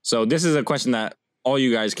 So this is a question that all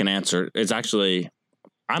you guys can answer. It's actually,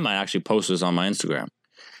 I might actually post this on my Instagram.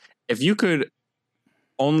 If you could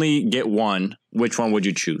only get one, which one would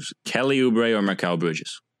you choose? Kelly Oubre or Mikal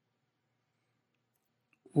Bridges?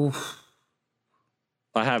 Oof.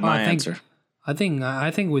 I have my answer. I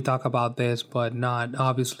think we talk about this, but not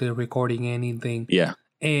obviously recording anything. Yeah.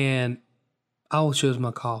 And I will choose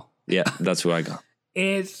McCall. Yeah, that's who I got.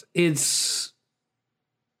 It's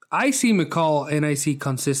I see McCall and I see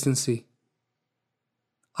consistency.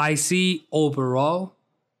 I see overall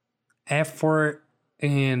effort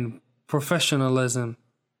and professionalism.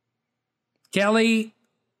 Kelly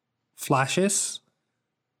flashes,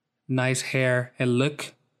 nice hair and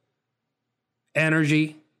look,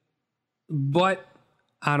 energy, but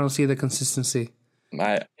I don't see the consistency.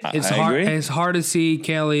 I Agree. agree. It's hard to see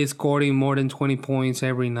Kelly scoring more than 20 points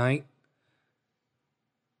every night.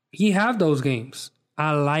 He have those games.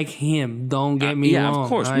 I like him. Don't get me wrong. Of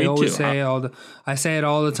course, I me always too. I say it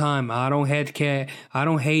all the time. I don't hate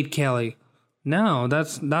Kelly. No,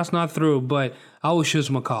 that's not true. But I will choose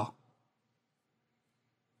McCall.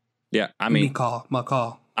 Yeah, I mean,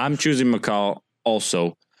 McCall. I'm choosing McCall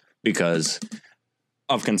also because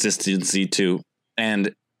of consistency too.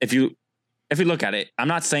 And if you look at it, I'm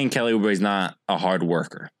not saying Kelly Oubre is not a hard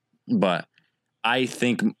worker, but I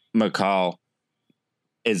think McCall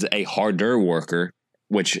is a harder worker,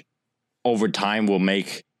 which over time will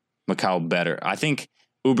make McCall better. I think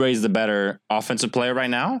Oubre is the better offensive player right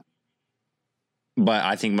now, but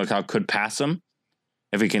I think McCall could pass him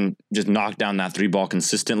if he can just knock down that three ball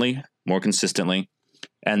more consistently.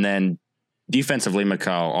 And then defensively,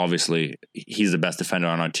 McCall, obviously, he's the best defender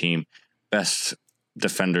on our team, best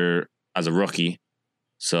defender as a rookie.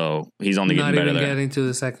 So he's only getting better there. Not even getting to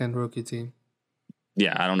the second rookie team.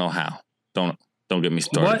 Yeah, I don't know how. Don't get me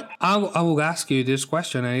started. But I will ask you this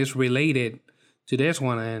question, and it's related to this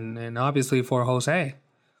one, and obviously for Jose.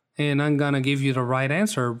 And I'm going to give you the right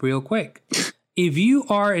answer real quick. If you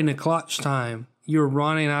are in a clutch time, you're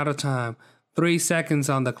running out of time, 3 seconds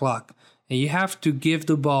on the clock, and you have to give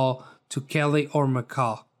the ball to Kelly or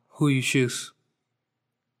McCall, who you choose?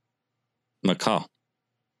 McCall.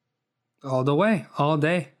 All the way, all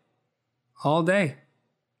day.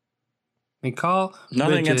 McCall.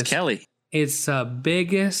 Nothing against Kelly. It's the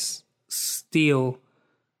biggest steal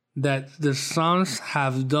that the Suns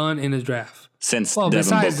have done in the draft. Since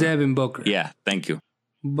besides Booker. Devin Booker. Yeah, thank you.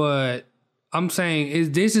 But I'm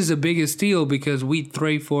saying this is the biggest steal because we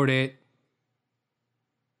trade for it,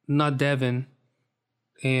 not Devin,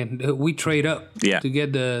 and we trade up to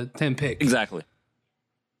get the 10 pick. Exactly.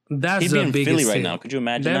 That's He'd the be in biggest Philly right steal. now. Could you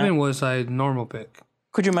imagine Devin that? was a normal pick.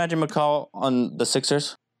 Could you imagine McCall on the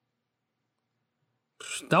Sixers?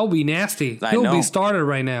 That would be nasty. I He'll know. be started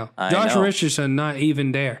right now. I Josh know. Richardson not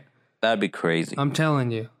even there. That'd be crazy. I'm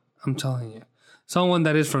telling you. Someone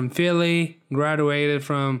that is from Philly, graduated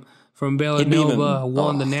from from Villanova,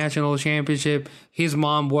 won the national championship. His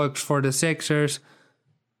mom works for the Sixers.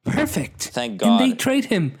 Perfect. Thank God. And they trade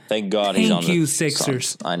him. Thank God he's on the Sixers.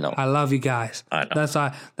 Suns. I know. I love you guys. I know.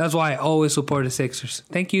 That's why I always support the Sixers.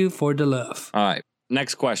 Thank you for the love. All right.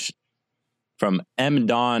 Next question from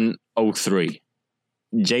MDon03.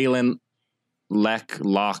 Jalen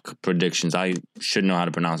Lock predictions. I should know how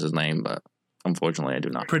to pronounce his name, but unfortunately I do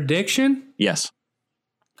not. Prediction? Yes.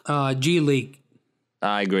 G League.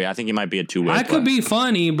 I agree. I think he might be a two-way I could be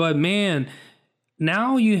funny, but man,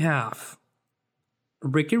 now you have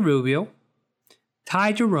Ricky Rubio,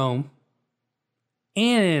 Ty Jerome,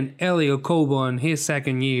 and Elio Kobo in his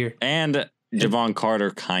second year. And Javon Carter,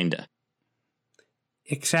 kinda.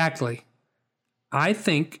 Exactly. I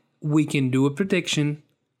think we can do a prediction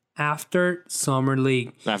after Summer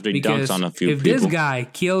League. After he dunks on a few if people. This guy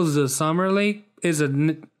kills the Summer League, is a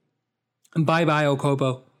bye-bye,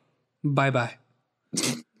 Okobo. Bye-bye.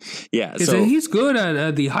 Yeah, so he's good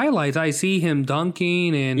at the highlights. I see him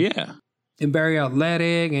dunking and very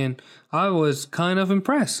athletic, and I was kind of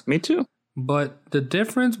impressed. Me too. But the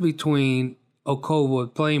difference between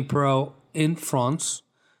Okobo playing pro in France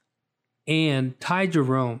and Ty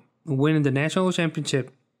Jerome winning the national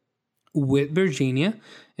championship with Virginia,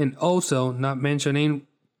 and also mentioning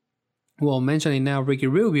now Ricky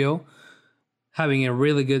Rubio having a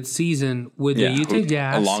really good season with the Utah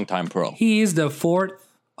Jazz. A long-time pro. He is the fourth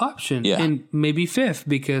option and maybe fifth,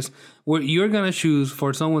 because you're going to choose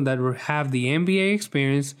for someone that will have the NBA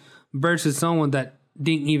experience versus someone that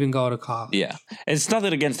didn't even go to college. Yeah. It's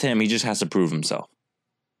nothing against him. He just has to prove himself.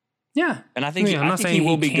 Yeah. And I think, I'm not saying he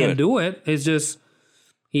will be can't good. do it. It's just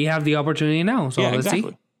he have the opportunity now. So let's see.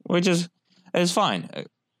 Which is fine.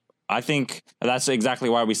 I think that's exactly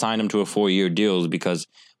why we signed him to a 4-year deal, is because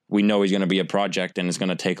we know he's going to be a project and it's going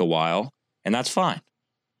to take a while, and that's fine.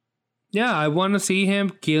 Yeah, I want to see him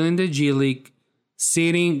killing the G League,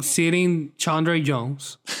 sitting Chandra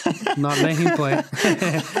Jones, not letting him play,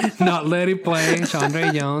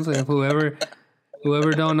 Chandra Jones, and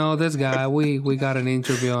whoever don't know this guy, we got an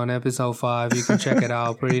interview on episode 5. You can check it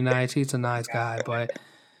out. Pretty nice. He's a nice guy, but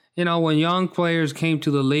when young players came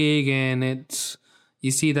to the league and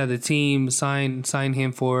you see that the team signed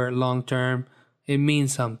him for long term, it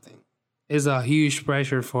means something. It's a huge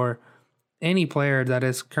pressure for any player that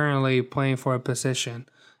is currently playing for a position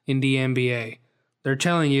in the NBA. They're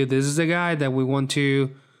telling you, this is the guy that we want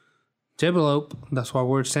to develop. That's why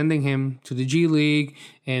we're sending him to the G League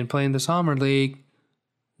and playing the Summer League.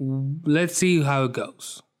 Let's see how it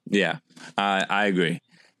goes. Yeah, I agree.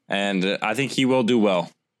 And I think he will do well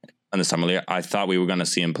in the Summer League. I thought we were going to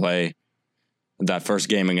see him play that first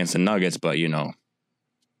game against the Nuggets, but,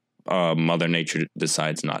 Mother Nature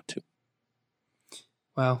decides not to.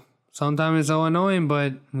 Well, sometimes it's so annoying,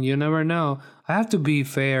 but you never know. I have to be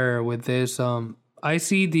fair with this. I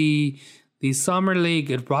see the Summer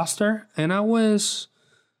League roster, and I was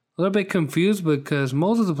a little bit confused because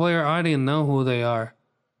most of the players, I didn't know who they are.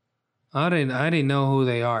 I didn't know who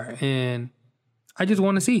they are, and I just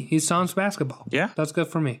want to see his Suns basketball. Yeah, that's good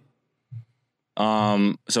for me.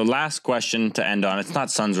 So last question to end on. It's not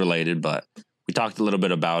Suns related, but we talked a little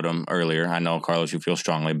bit about him earlier. I know, Carlos, you feel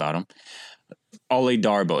strongly about him. Ollie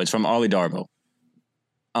Darbo. It's from Ollie Darbo.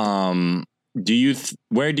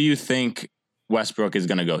 Where do you think Westbrook is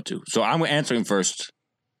going to go to? So I'm answering first.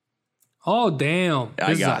 Oh, damn.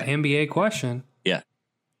 This is an NBA question. Yeah.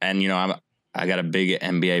 And, I got a big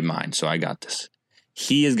NBA mind, so I got this.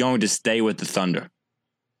 He is going to stay with the Thunder.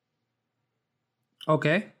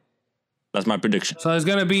 Okay. That's my prediction. So it's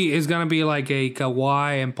gonna be like a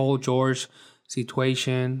Kawhi and Paul George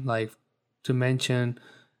situation, like to mention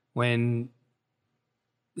when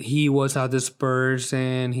he was at the Spurs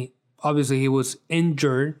and he was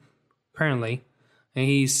injured apparently, and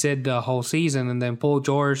he said the whole season. And then Paul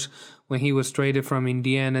George, when he was traded from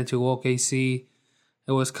Indiana to OKC,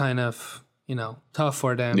 it was kind of tough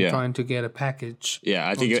for them trying to get a package. Yeah,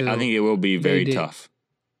 I think it will be very tough.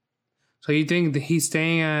 So you think that he's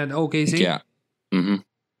staying at OKC? Yeah. Mm-hmm.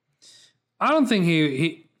 I don't think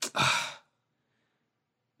he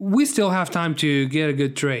we still have time to get a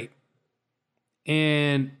good trade.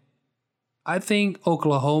 And I think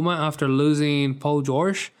Oklahoma, after losing Paul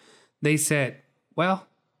George, they said, well,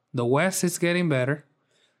 the West is getting better.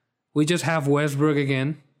 We just have Westbrook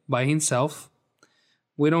again by himself.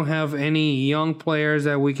 We don't have any young players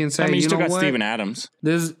that we can say, you still got Steven Adams.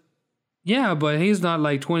 Yeah, but he's not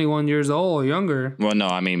like 21 years old or younger. Well, no,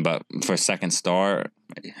 but for second star,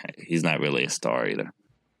 he's not really a star either.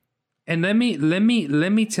 And let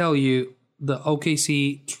me tell you the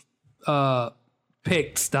OKC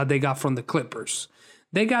picks that they got from the Clippers.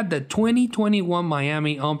 They got the 2021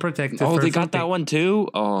 Miami unprotected. Oh, they first got round that pick. one too?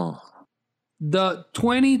 Oh. The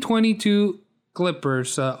 2022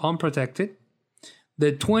 Clippers unprotected.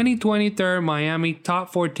 The 2023 Miami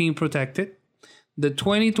top 14 protected. The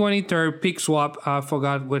 2023 pick swap, I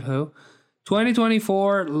forgot with who.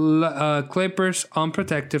 2024 Clippers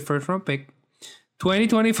unprotected first round pick.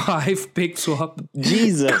 2025 pick swap.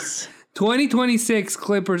 Jesus. 2026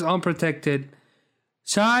 Clippers unprotected.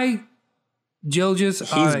 Shai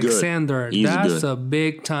Gilgeous Alexander. He's That's good. a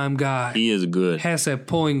big time guy. He is good. Has a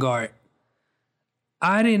point guard.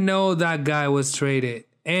 I didn't know that guy was traded.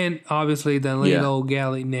 And obviously Danilo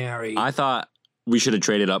Gallinari. I thought we should have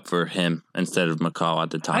traded up for him instead of McCall at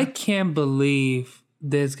the I time. can't believe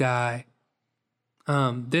this guy.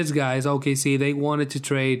 This guy is OKC. They wanted to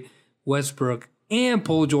trade Westbrook and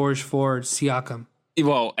Paul George for Siakam.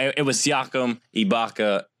 Well, it was Siakam,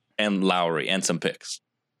 Ibaka, and Lowry, and some picks.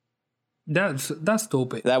 That's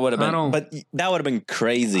stupid. That would have I don't- been, but that would have been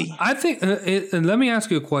crazy. I think. Let me ask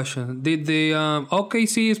you a question. Did the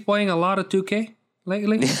OKC is playing a lot of 2K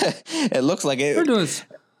lately? It looks like They're it. doing.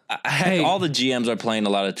 Heck, all the GMs are playing a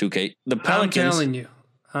lot of 2K. The Pelicans.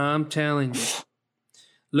 I'm telling you.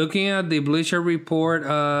 Looking at the Bleacher Report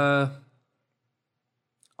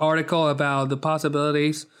article about the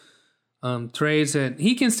possibilities, trades, and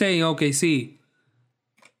he can stay in OKC,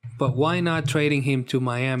 but why not trading him to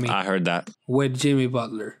Miami I heard that. with Jimmy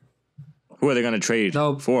Butler? Who are they going to trade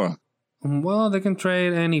No. for? Well, they can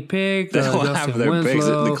trade any pick. They don't Justin have their picks.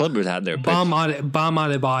 Winslow, The Clippers had their picks. Bam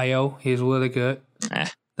Adebayo. He's really good. Eh.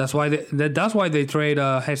 That's why they trade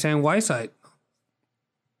Hassan Whiteside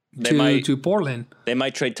They to Portland.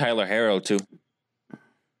 might trade Tyler Harrow too.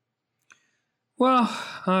 Well,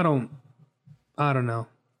 I don't know.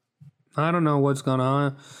 I don't know what's going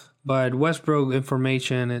on, but Westbrook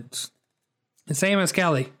information, it's the same as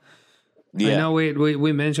Kelly. Yeah. I know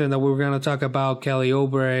we mentioned that we were going to talk about Kelly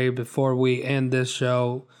Oubre before we end this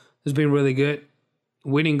show. It's been really good.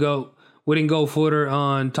 We didn't go further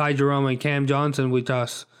on Ty Jerome and Cam Johnson. We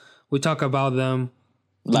talk about them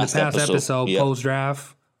Last in the past episode yeah. post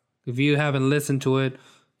draft. If you haven't listened to it,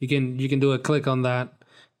 you can do a click on that.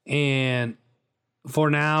 And for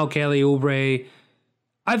now, Kelly Oubre,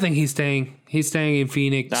 I think he's staying. He's staying in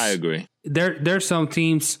Phoenix. I agree. There's some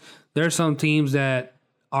teams that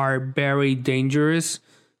are very dangerous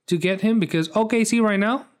to get him because OKC right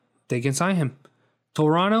now they can sign him.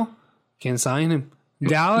 Toronto can sign him.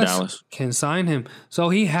 Dallas can sign him. So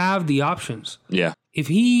he have the options. Yeah. If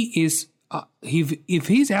he is if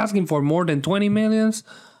he's asking for more than 20 millions,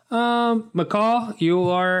 McCall, you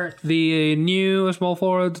are the new small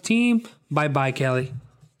forward of the team. Bye, Kelly.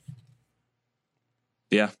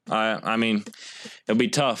 Yeah. I mean, it'll be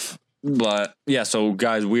tough. But yeah, so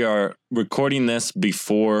guys, we are recording this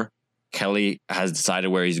before Kelly has decided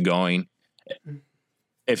where he's going.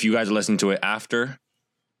 If you guys are listening to it after,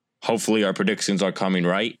 hopefully our predictions are coming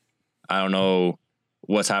right. I don't know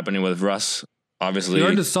what's happening with Russ. Obviously,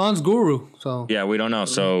 You're the Suns guru, so yeah, we don't know.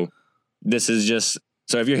 So this is just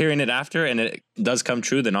so if you're hearing it after and it does come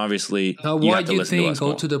true, then obviously you have what to you listen to think? us Go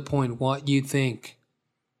more. to the point. What you think?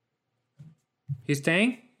 He's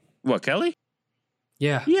staying? What, Kelly?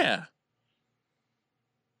 Yeah. Yeah.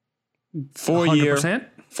 4 year, 100%?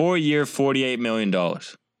 4 year, $48 million.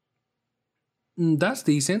 That's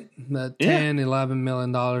decent. 10, $11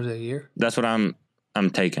 million a year. That's what I'm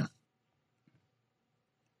taking.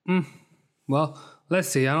 Well, let's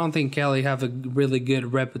see. I don't think Kelly have a really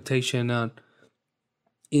good reputation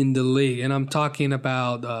in the league, and I'm talking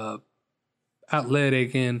about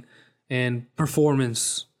athletic and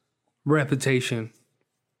performance reputation.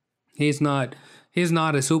 He's not a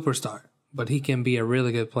superstar, but he can be a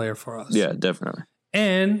really good player for us. Yeah, definitely.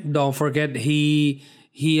 And don't forget he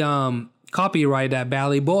copyrighted that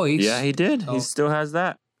Valley Boys. Yeah, he did. He still has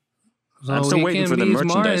that. So I'm still he waiting can for the be smart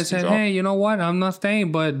merchandise and to say, drop. hey, you know what? I'm not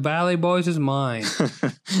staying, but Valley Boys is mine.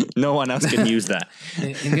 No one else can use that.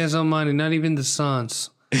 And get some money, not even the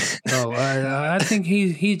Suns. So I think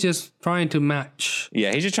he's just trying to match.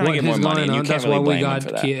 Yeah, he's just trying to get what more is money, going and you on. can't That's really why we blame him got.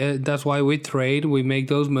 for that. That's why we trade. We make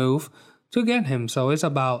those moves to get him. So it's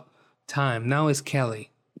about time. Now it's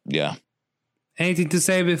Kelly. Yeah. Anything to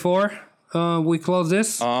say before we close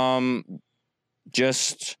this?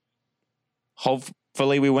 Just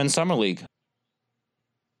hopefully we win Summer League.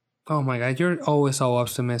 Oh my God, you're always so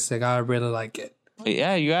optimistic. I really like it.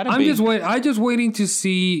 Yeah, you gotta I'm be. just waiting to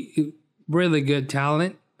see really good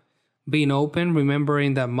talent being open.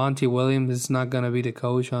 Remembering that Monty Williams is not gonna be the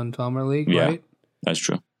coach on Summer League, Yeah. right? That's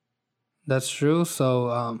true. That's true.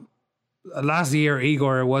 So last year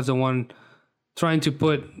Igor was the one trying to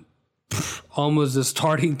put almost the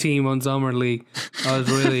starting team on Summer League. I was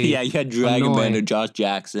really yeah, you had Dragon Bender, Josh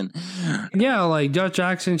Jackson. Yeah, like Josh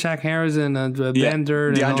Jackson, Shaq Harrison, Bender,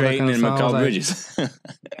 and DeAndre Ayton and McCall Bridges.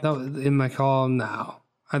 In McCall, no.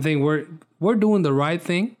 I think we're doing the right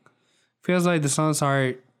thing. Feels like the Suns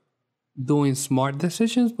are doing smart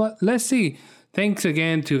decisions, but let's see. Thanks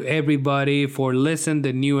again to everybody for listening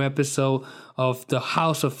to the new episode of the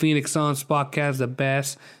House of Phoenix Suns podcast, the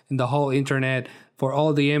best in the whole internet. For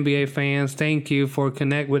all the NBA fans, thank you for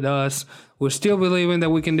connect with us. We're still believing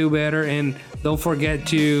that we can do better, and don't forget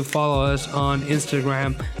to follow us on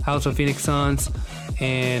Instagram, House of Phoenix Suns,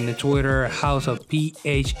 and Twitter, House of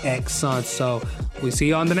PHX Suns. So we see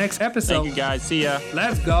you on the next episode. Thank you guys. See ya.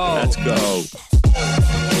 Let's go. Let's go.